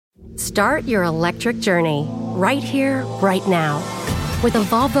Start your electric journey right here, right now. With a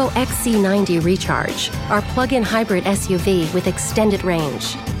Volvo XC90 Recharge, our plug-in hybrid SUV with extended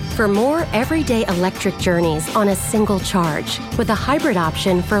range. For more everyday electric journeys on a single charge, with a hybrid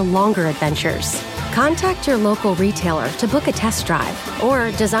option for longer adventures. Contact your local retailer to book a test drive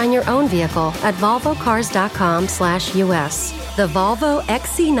or design your own vehicle at volvocars.com/US. The Volvo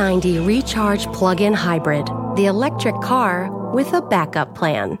XC90 Recharge Plug-in Hybrid, the electric car with a backup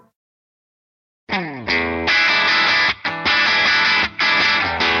plan.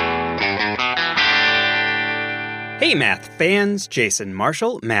 Hey math fans, Jason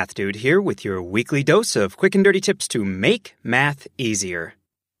Marshall, Math Dude here with your weekly dose of quick and dirty tips to make math easier.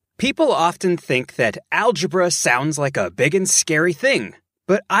 People often think that algebra sounds like a big and scary thing,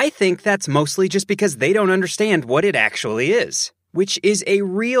 but I think that's mostly just because they don't understand what it actually is, which is a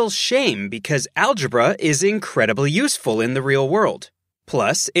real shame because algebra is incredibly useful in the real world.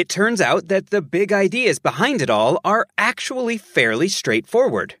 Plus, it turns out that the big ideas behind it all are actually fairly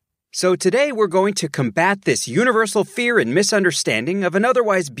straightforward. So today we're going to combat this universal fear and misunderstanding of an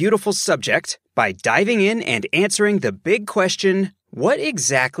otherwise beautiful subject by diving in and answering the big question, what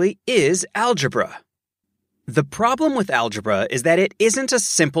exactly is algebra? The problem with algebra is that it isn't a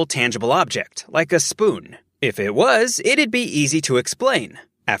simple tangible object, like a spoon. If it was, it'd be easy to explain.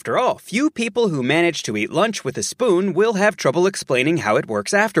 After all, few people who manage to eat lunch with a spoon will have trouble explaining how it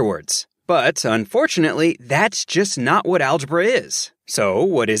works afterwards. But, unfortunately, that's just not what algebra is. So,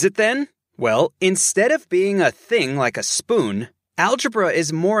 what is it then? Well, instead of being a thing like a spoon, algebra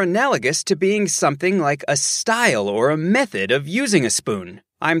is more analogous to being something like a style or a method of using a spoon.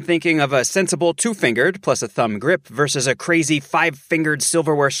 I'm thinking of a sensible two-fingered plus a thumb grip versus a crazy five-fingered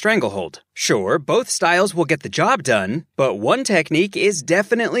silverware stranglehold. Sure, both styles will get the job done, but one technique is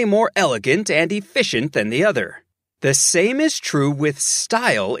definitely more elegant and efficient than the other. The same is true with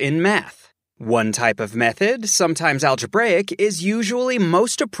style in math. One type of method, sometimes algebraic, is usually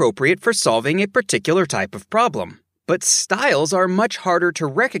most appropriate for solving a particular type of problem. But styles are much harder to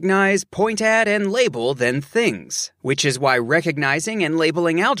recognize, point at, and label than things, which is why recognizing and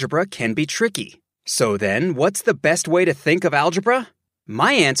labeling algebra can be tricky. So then, what's the best way to think of algebra?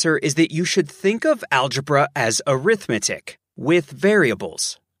 My answer is that you should think of algebra as arithmetic, with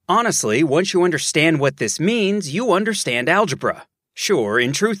variables. Honestly, once you understand what this means, you understand algebra. Sure,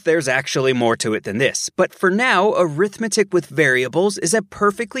 in truth, there's actually more to it than this, but for now, arithmetic with variables is a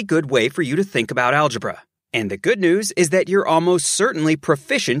perfectly good way for you to think about algebra. And the good news is that you're almost certainly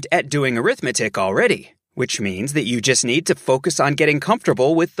proficient at doing arithmetic already, which means that you just need to focus on getting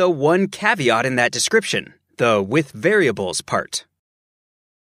comfortable with the one caveat in that description, the with variables part.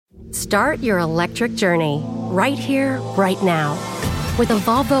 Start your electric journey right here, right now. With a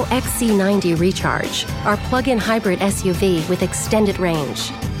Volvo XC90 Recharge, our plug-in hybrid SUV with extended range.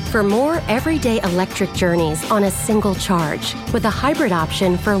 For more everyday electric journeys on a single charge, with a hybrid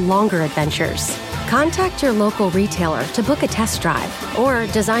option for longer adventures. Contact your local retailer to book a test drive or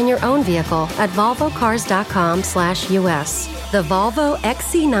design your own vehicle at volvocars.com/US. The Volvo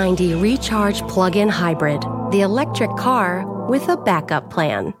XC90 Recharge Plug-in Hybrid, the electric car with a backup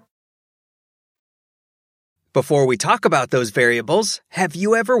plan. Before we talk about those variables, have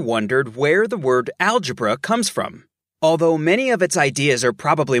you ever wondered where the word algebra comes from? Although many of its ideas are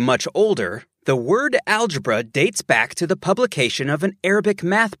probably much older, the word algebra dates back to the publication of an Arabic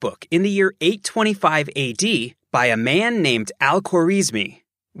math book in the year 825 AD by a man named Al-Khwarizmi.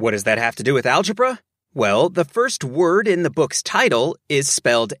 What does that have to do with algebra? Well, the first word in the book's title is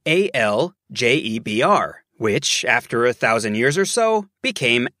spelled A-L-J-E-B-R, which, after 1,000 years or so,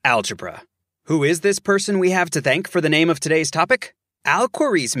 became algebra. Who is this person we have to thank for the name of today's topic?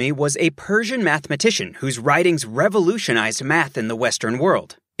 Al-Khwarizmi was a Persian mathematician whose writings revolutionized math in the Western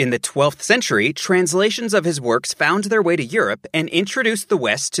world. In the 12th century, translations of his works found their way to Europe and introduced the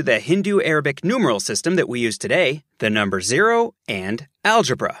West to the Hindu-Arabic numeral system that we use today, the number 0, and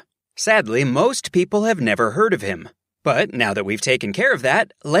algebra. Sadly, most people have never heard of him. But now that we've taken care of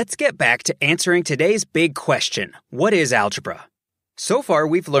that, let's get back to answering today's big question. What is algebra? So far,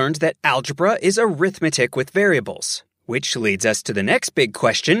 we've learned that algebra is arithmetic with variables, which leads us to the next big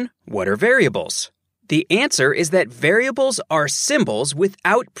question, what are variables? The answer is that variables are symbols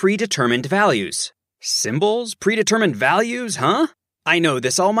without predetermined values. Symbols? Predetermined values, huh? I know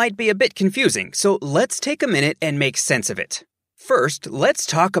this all might be a bit confusing, so let's take a minute and make sense of it. First, let's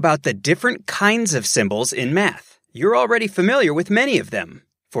talk about the different kinds of symbols in math. You're already familiar with many of them.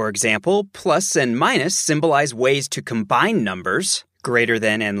 For example, plus and minus symbolize ways to combine numbers, greater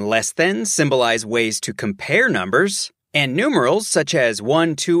than and less than symbolize ways to compare numbers, and numerals such as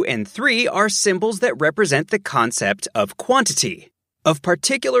 1, 2, and 3 are symbols that represent the concept of quantity. Of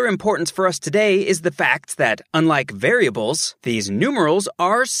particular importance for us today is the fact that, unlike variables, these numerals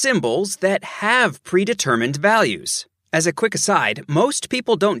are symbols that have predetermined values. As a quick aside, most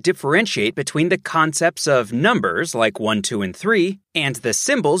people don't differentiate between the concepts of numbers like 1, 2, and 3 and the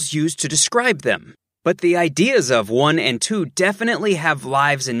symbols used to describe them. But the ideas of 1 and 2 definitely have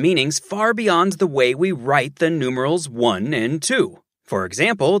lives and meanings far beyond the way we write the numerals 1 and 2. For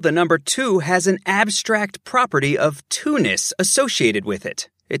example, the number 2 has an abstract property of two-ness associated with it.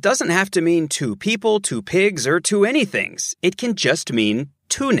 It doesn't have to mean 2 people, 2 pigs, or 2 anythings. It can just mean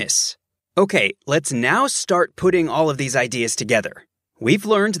two-ness. Okay, let's now start putting all of these ideas together. We've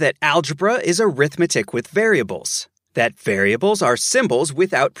learned that algebra is arithmetic with variables, that variables are symbols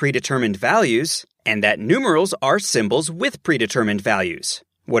without predetermined values, and that numerals are symbols with predetermined values.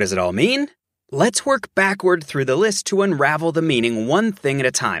 What does it all mean? Let's work backward through the list to unravel the meaning one thing at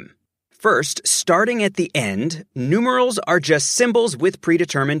a time. First, starting at the end, numerals are just symbols with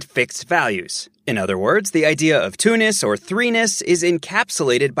predetermined fixed values. In other words, the idea of two-ness or three-ness is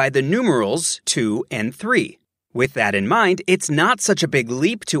encapsulated by the numerals 2 and 3. With that in mind, it's not such a big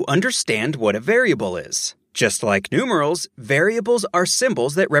leap to understand what a variable is. Just like numerals, variables are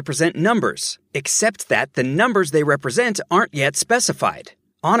symbols that represent numbers, except that the numbers they represent aren't yet specified.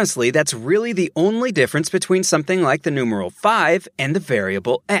 Honestly, that's really the only difference between something like the numeral 5 and the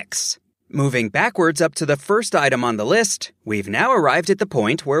variable x. Moving backwards up to the first item on the list, we've now arrived at the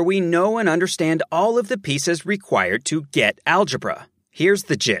point where we know and understand all of the pieces required to get algebra. Here's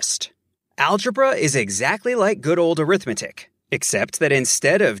the gist. Algebra is exactly like good old arithmetic, except that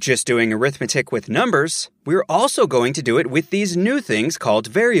instead of just doing arithmetic with numbers, we're also going to do it with these new things called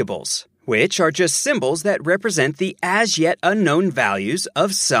variables, which are just symbols that represent the as-yet unknown values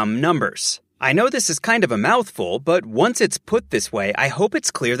of some numbers. I know this is kind of a mouthful, but once it's put this way, I hope it's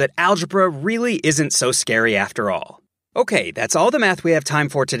clear that algebra really isn't so scary after all. Okay, that's all the math we have time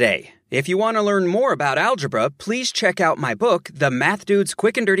for today. If you want to learn more about algebra, please check out my book, The Math Dude's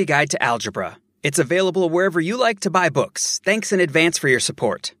Quick and Dirty Guide to Algebra. It's available wherever you like to buy books. Thanks in advance for your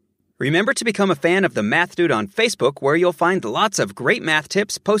support. Remember to become a fan of The Math Dude on Facebook, where you'll find lots of great math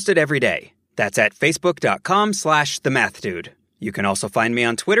tips posted every day. That's at facebook.com/themathddude. You can also find me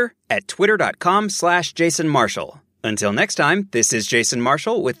on Twitter at twitter.com/JasonMarshall. Until next time, this is Jason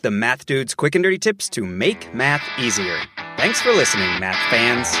Marshall with The Math Dude's Quick and Dirty Tips to make math easier. Thanks for listening, math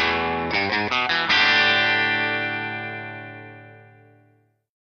fans.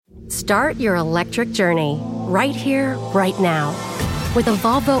 Start your electric journey right here, right now. With a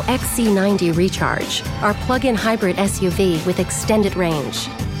Volvo XC90 Recharge, our plug-in hybrid SUV with extended range.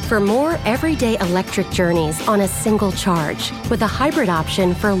 For more everyday electric journeys on a single charge, with a hybrid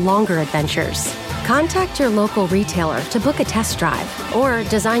option for longer adventures. Contact your local retailer to book a test drive or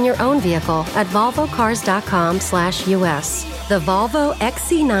design your own vehicle at volvocars.com/US. The Volvo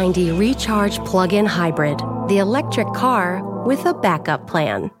XC90 Recharge plug-in hybrid, the electric car with a backup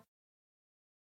plan.